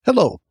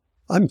Hello,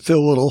 I'm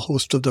Phil Little,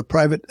 host of the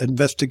Private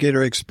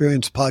Investigator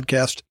Experience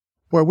podcast,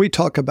 where we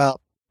talk about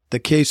the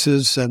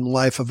cases and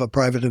life of a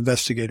private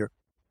investigator.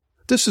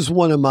 This is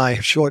one of my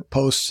short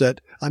posts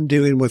that I'm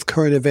dealing with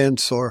current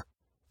events or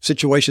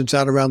situations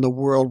out around the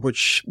world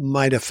which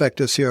might affect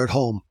us here at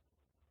home.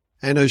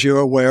 And as you're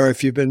aware,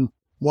 if you've been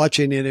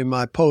watching any of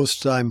my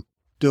posts, I'm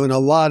doing a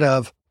lot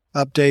of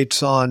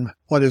updates on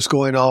what is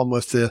going on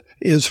with the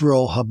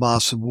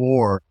Israel-Hamas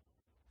war.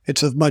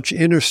 It's of much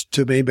interest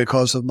to me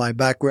because of my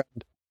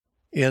background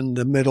in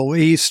the Middle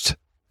East,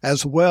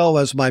 as well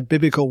as my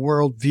biblical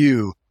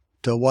worldview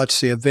to watch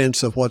the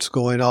events of what's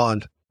going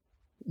on.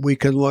 We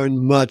can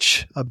learn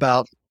much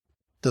about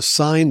the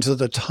signs of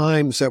the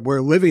times that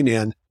we're living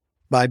in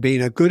by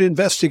being a good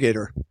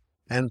investigator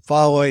and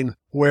following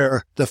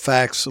where the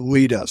facts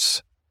lead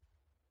us.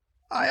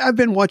 I've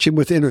been watching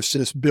with interest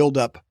this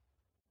buildup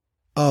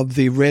of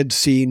the Red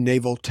Sea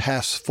Naval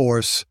Task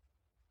Force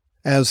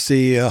as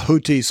the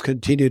Houthis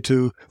continue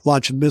to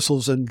launch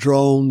missiles and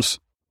drones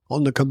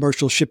on the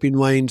commercial shipping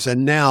lanes.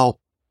 And now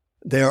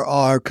there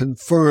are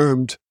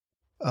confirmed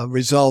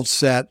results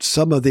that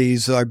some of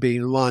these are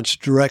being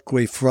launched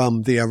directly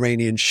from the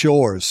Iranian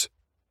shores,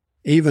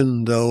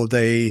 even though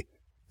they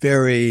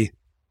very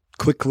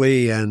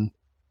quickly and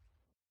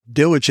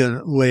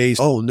diligently,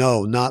 oh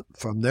no, not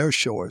from their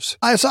shores.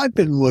 As I've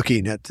been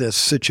looking at this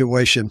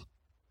situation,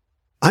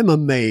 I'm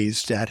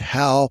amazed at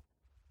how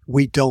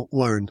we don't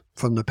learn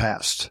from the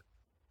past.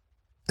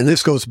 And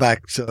this goes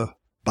back to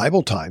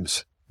Bible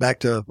times, back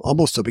to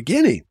almost the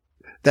beginning,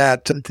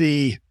 that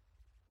the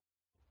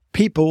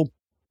people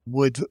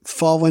would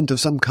fall into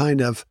some kind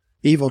of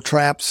evil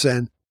traps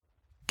and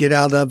get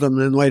out of them,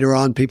 and then later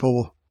on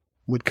people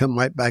would come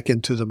right back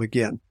into them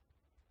again.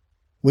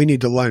 We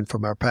need to learn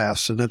from our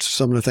past, and that's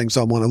some of the things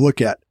I want to look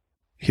at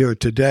here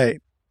today.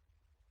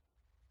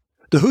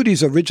 The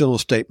Houthis' original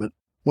statement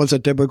was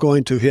that they were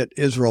going to hit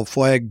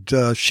Israel-flagged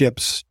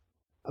ships,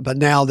 but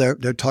now they're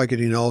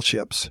targeting all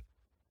ships.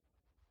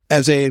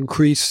 As they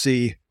increase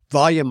the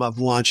volume of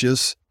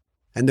launches,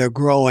 and they're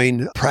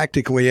growing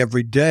practically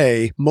every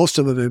day, most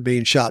of them are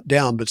being shot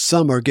down, but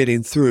some are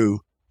getting through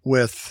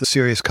with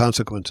serious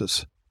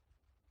consequences.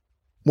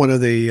 One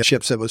of the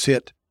ships that was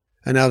hit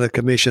and out of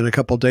commission a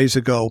couple of days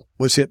ago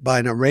was hit by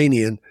an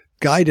Iranian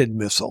guided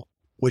missile,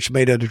 which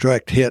made a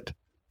direct hit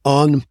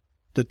on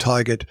the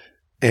target,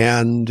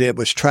 and it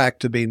was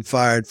tracked to being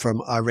fired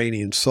from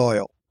Iranian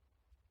soil.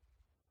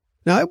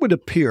 Now, it would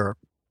appear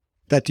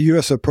that the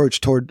U.S. approach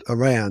toward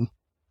Iran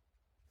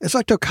is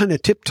like they're kind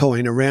of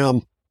tiptoeing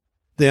around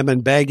them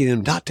and begging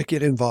them not to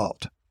get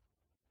involved.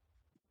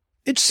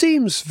 It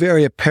seems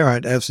very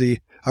apparent as the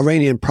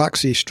Iranian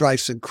proxy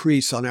strikes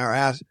increase on our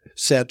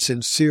assets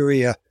in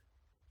Syria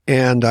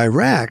and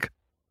Iraq,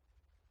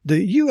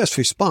 the U.S.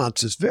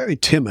 response is very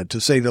timid, to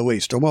say the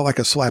least, or more like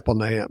a slap on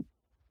the hand.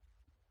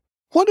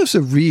 What is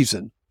the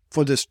reason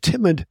for this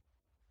timid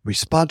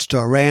response to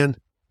Iran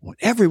when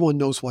everyone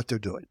knows what they're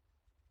doing?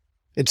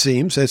 It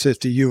seems as if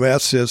the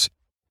U.S. is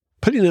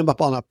putting them up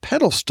on a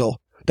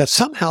pedestal that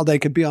somehow they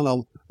could be on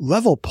a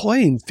level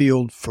playing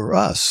field for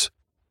us.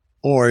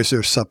 Or is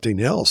there something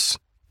else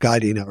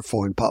guiding our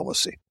foreign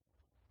policy?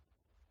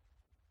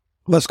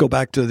 Let's go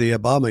back to the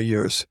Obama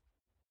years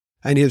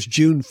and his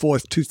June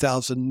 4th,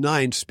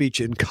 2009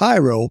 speech in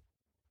Cairo,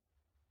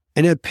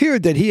 and it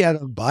appeared that he had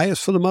a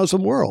bias for the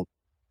Muslim world.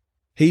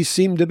 He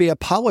seemed to be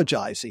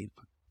apologizing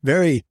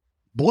very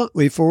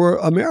bluntly for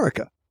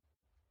America.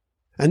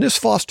 And this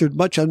fostered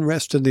much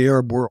unrest in the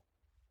Arab world.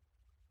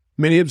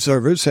 Many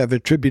observers have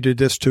attributed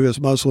this to his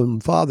Muslim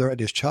father and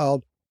his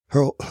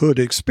childhood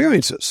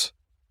experiences.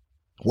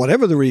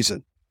 Whatever the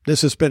reason,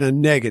 this has been a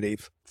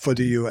negative for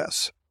the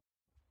U.S.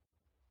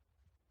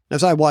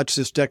 As I watched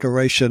this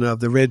declaration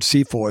of the Red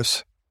Sea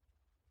Force,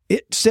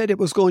 it said it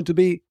was going to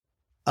be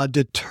a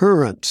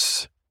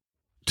deterrence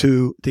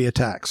to the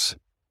attacks.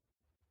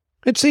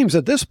 It seems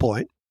at this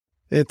point,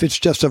 if it's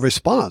just a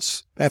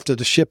response after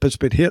the ship has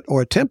been hit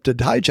or attempted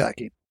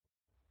hijacking,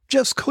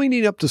 just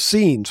cleaning up the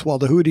scenes while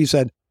the Houthis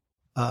and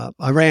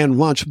Iran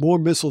launched more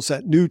missiles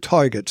at new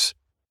targets,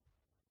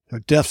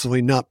 they're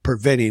definitely not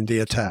preventing the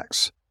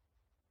attacks.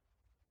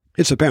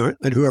 It's apparent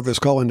that whoever is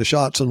calling the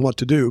shots on what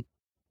to do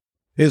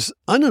is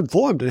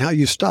uninformed in how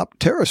you stop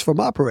terrorists from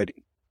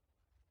operating.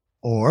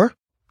 Or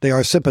they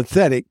are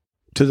sympathetic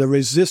to the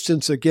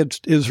resistance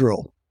against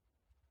Israel.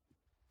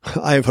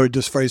 I have heard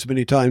this phrase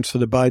many times from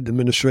the Biden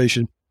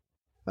administration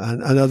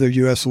and other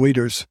U.S.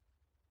 leaders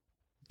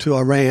to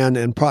Iran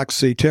and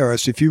proxy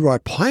terrorists. If you are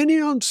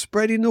planning on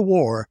spreading the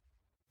war,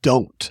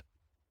 don't.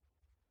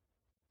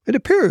 It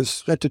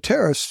appears that the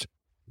terrorist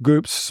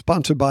groups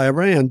sponsored by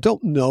Iran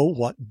don't know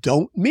what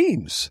don't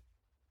means,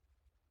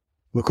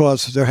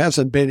 because there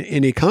hasn't been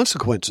any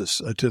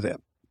consequences to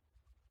them.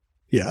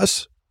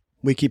 Yes,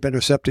 we keep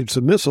intercepting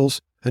some missiles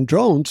and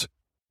drones,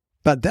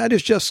 but that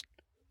is just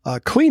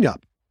a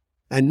cleanup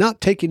and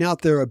not taking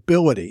out their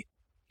ability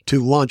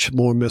to launch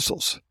more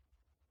missiles.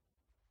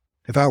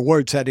 If our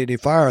words had any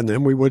fire in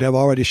them, we would have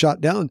already shot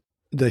down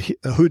the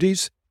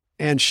Houthis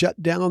and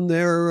shut down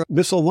their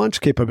missile launch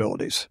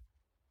capabilities.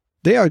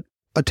 They are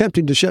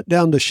attempting to shut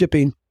down the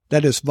shipping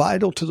that is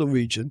vital to the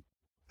region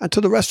and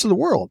to the rest of the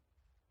world.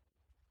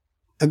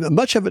 And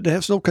much of it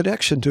has no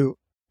connection to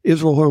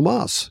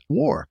Israel-Hamas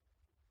war.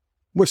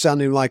 We're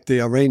sounding like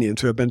the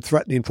Iranians who have been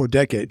threatening for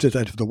decades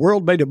that if the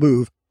world made a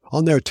move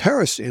on their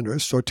terrorist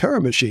interests or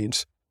terror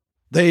machines,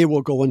 they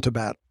will go into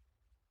battle.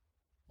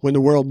 When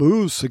the world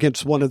moves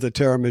against one of the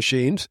terror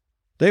machines,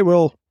 they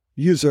will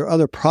use their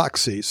other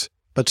proxies,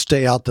 but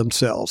stay out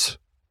themselves.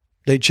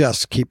 They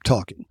just keep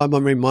talking. I'm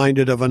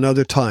reminded of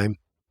another time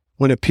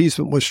when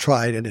appeasement was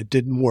tried and it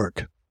didn't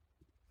work.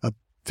 A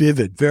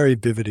vivid, very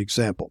vivid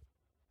example.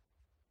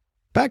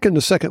 Back in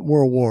the Second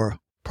World War,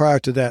 prior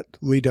to that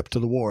lead up to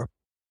the war,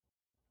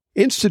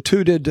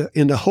 instituted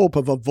in the hope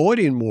of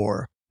avoiding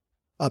war,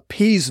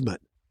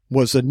 appeasement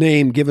was the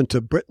name given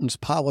to Britain's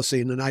policy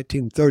in the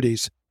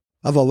 1930s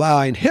of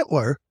allowing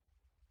Hitler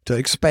to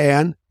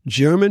expand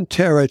German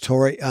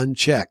territory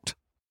unchecked.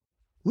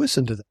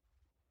 Listen to that.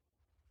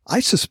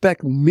 I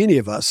suspect many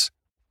of us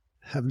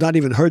have not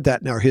even heard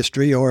that in our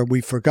history, or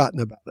we've forgotten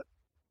about it.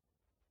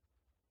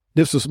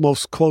 This was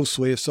most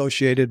closely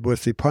associated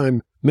with the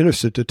Prime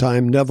Minister at the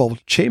time, Neville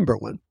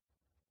Chamberlain.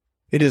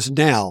 It is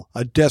now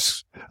a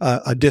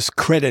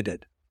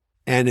discredited,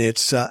 and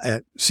it's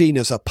seen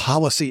as a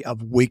policy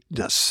of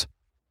weakness.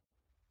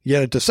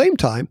 Yet at the same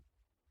time,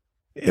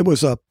 it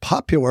was a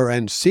popular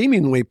and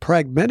seemingly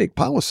pragmatic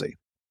policy.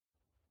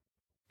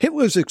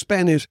 Hitler's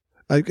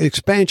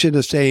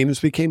expansionist aims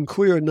became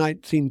clear in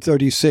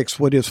 1936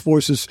 when his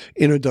forces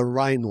entered the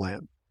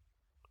Rhineland.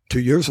 2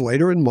 years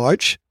later, in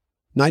March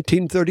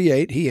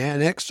 1938, he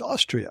annexed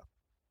Austria.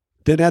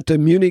 Then at the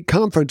Munich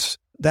conference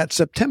that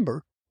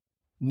September,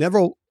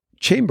 Neville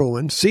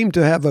Chamberlain seemed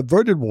to have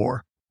averted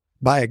war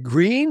by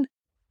agreeing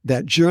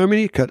that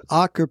Germany could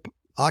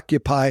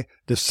occupy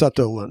the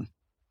Sutherland,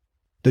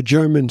 the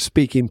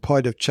German-speaking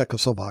part of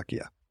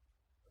Czechoslovakia.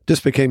 This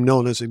became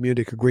known as the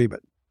Munich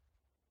Agreement.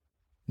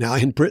 Now,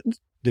 in Britain,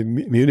 the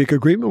Munich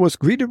Agreement was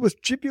greeted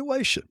with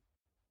jubilation.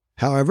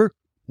 However,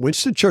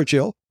 Winston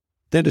Churchill,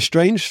 then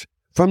estranged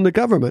from the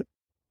government,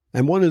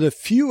 and one of the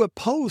few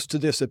opposed to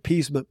this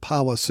appeasement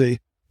policy,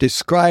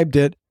 described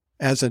it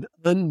as an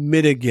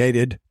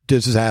unmitigated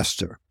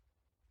disaster.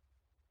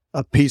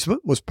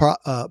 Appeasement was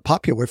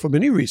popular for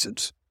many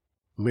reasons.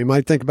 We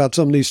might think about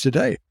some of these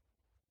today.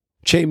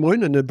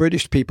 Chamberlain and the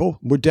British people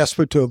were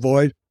desperate to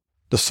avoid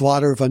the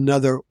slaughter of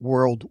another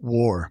world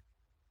war.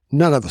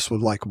 None of us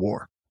would like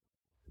war.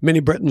 Many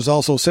Britons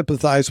also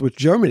sympathized with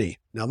Germany.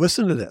 Now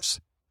listen to this.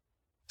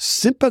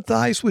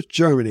 Sympathized with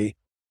Germany,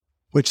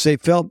 which they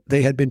felt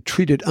they had been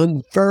treated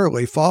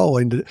unfairly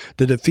following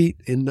the defeat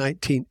in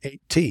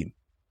 1918.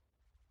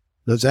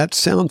 Does that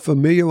sound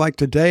familiar like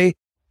today,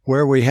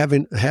 where we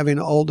having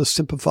all the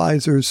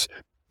sympathizers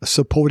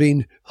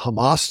supporting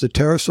Hamas, the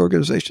terrorist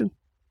organization?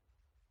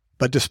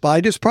 But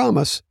despite his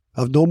promise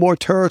of no more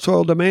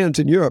territorial demands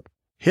in Europe,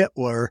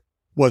 Hitler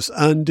was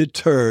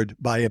undeterred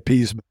by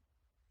appeasement.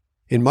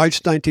 In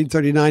March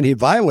 1939, he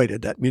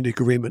violated that Munich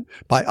Agreement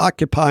by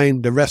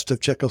occupying the rest of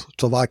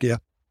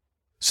Czechoslovakia.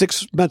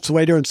 6 months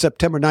later, in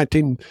September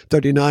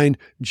 1939,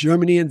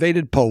 Germany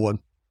invaded Poland,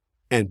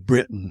 and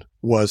Britain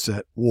was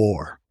at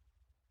war.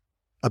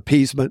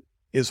 Appeasement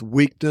is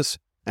weakness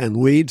and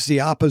leads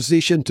the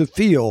opposition to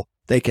feel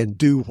they can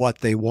do what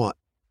they want.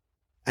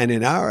 And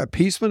in our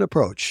appeasement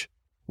approach,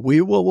 we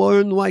will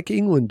learn like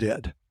England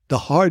did, the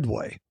hard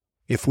way,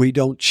 if we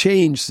don't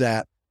change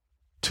that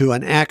to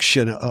an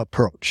action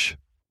approach.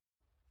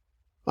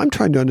 I'm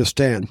trying to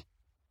understand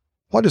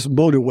what is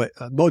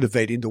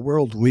motivating the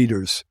world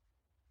leaders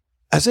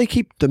as they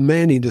keep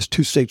demanding this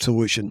two-state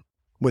solution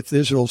with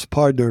Israel's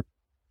partner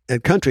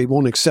and country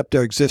won't accept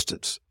their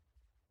existence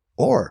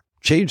or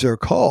change their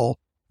call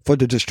for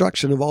the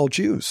destruction of all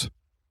Jews.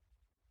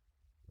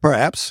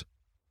 Perhaps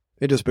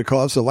it is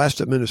because the last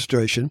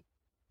administration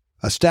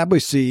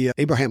established the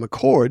Abraham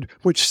Accord,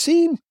 which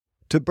seemed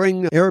to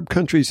bring Arab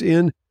countries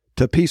in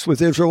to peace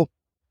with Israel,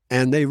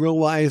 and they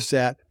realized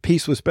that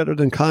peace was better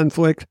than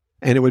conflict,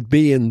 and it would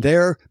be in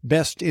their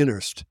best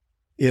interest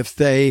if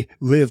they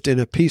lived in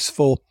a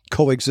peaceful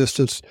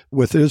coexistence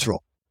with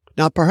Israel.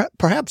 Now,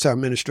 perhaps our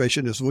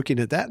administration is looking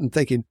at that and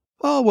thinking,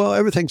 oh, well,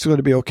 everything's going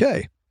to be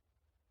okay.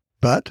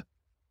 But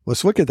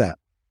let's look at that.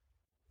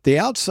 The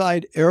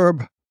outside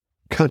Arab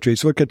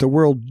countries look at the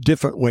world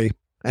differently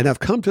and have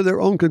come to their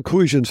own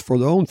conclusions for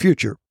their own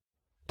future,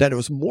 that it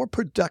was more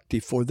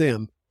productive for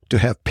them to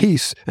have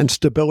peace and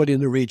stability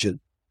in the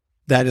region.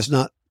 That is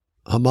not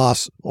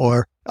Hamas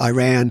or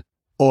Iran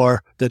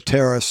or the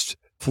terrorist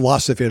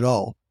philosophy at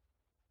all.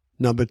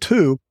 Number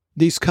two,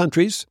 these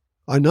countries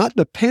are not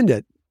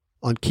dependent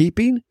on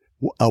keeping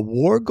a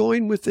war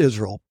going with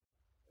Israel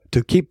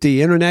to keep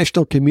the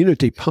international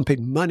community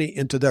pumping money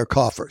into their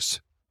coffers.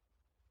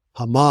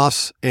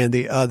 Hamas and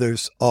the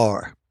others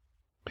are.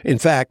 In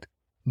fact,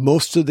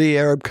 most of the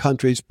Arab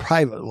countries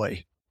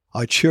privately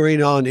are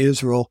cheering on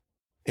Israel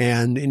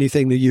and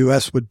anything the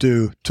U.S. would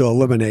do to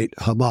eliminate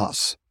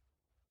Hamas.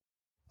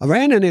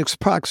 Iran and its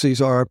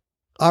proxies are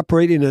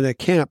operating in a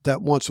camp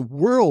that wants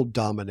world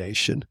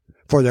domination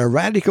for their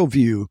radical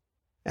view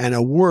and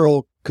a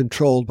world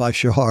controlled by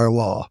Sharia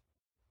law.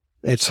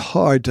 It's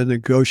hard to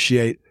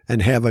negotiate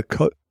and have a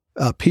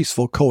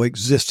peaceful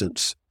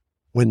coexistence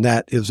when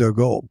that is their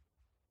goal.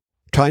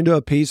 Trying to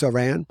appease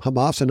Iran,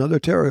 Hamas, and other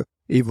terror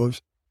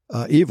evils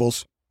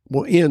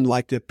will end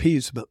like the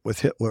appeasement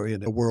with Hitler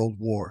in a world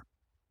war.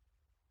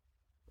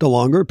 The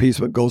longer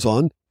appeasement goes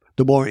on,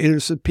 the more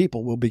innocent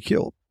people will be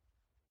killed.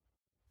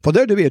 For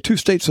there to be a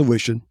two-state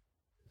solution,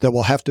 there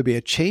will have to be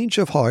a change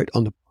of heart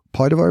on the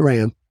part of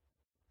Iran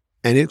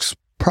and its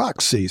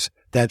proxies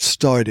that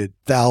started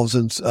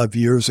thousands of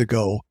years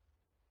ago.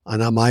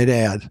 And I might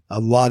add, a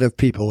lot of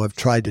people have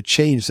tried to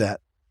change that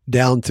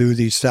down through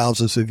these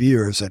thousands of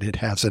years, and it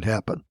hasn't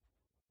happened.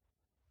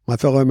 My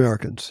fellow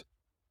Americans,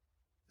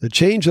 the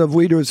change of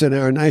leaders in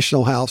our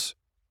national house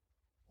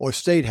or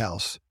state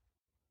house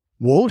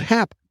won't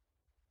happen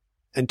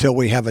until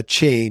we have a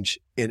change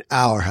in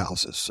our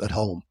houses at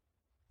home,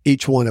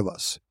 each one of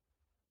us.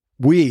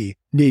 We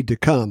need to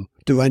come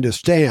to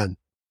understand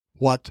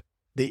what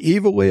the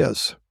evil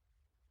is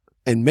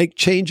and make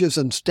changes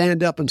and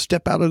stand up and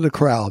step out of the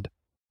crowd.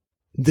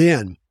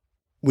 Then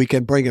we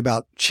can bring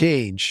about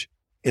change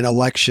in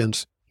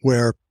elections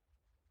where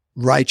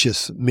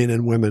righteous men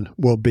and women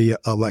will be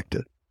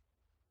elected.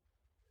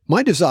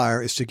 My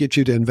desire is to get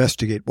you to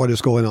investigate what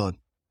is going on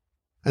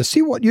and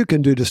see what you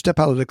can do to step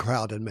out of the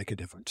crowd and make a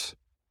difference.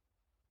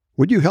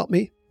 Would you help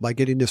me by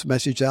getting this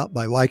message out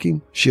by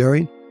liking,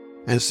 sharing,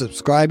 and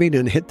subscribing,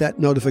 and hit that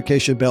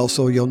notification bell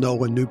so you'll know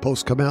when new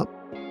posts come out?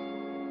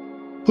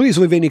 Please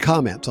leave any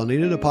comments on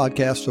either the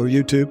podcast or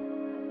YouTube,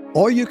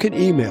 or you can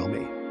email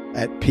me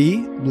at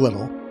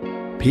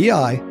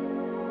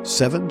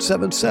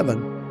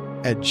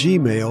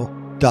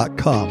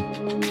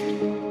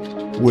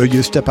pi777@gmail.com. Will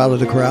you step out of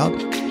the crowd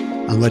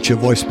and let your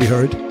voice be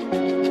heard?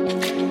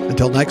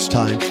 Until next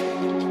time,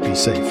 be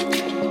safe.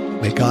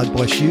 May God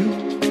bless you.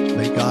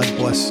 May God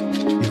bless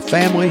your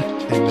family,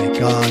 and may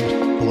God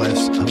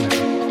bless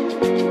America.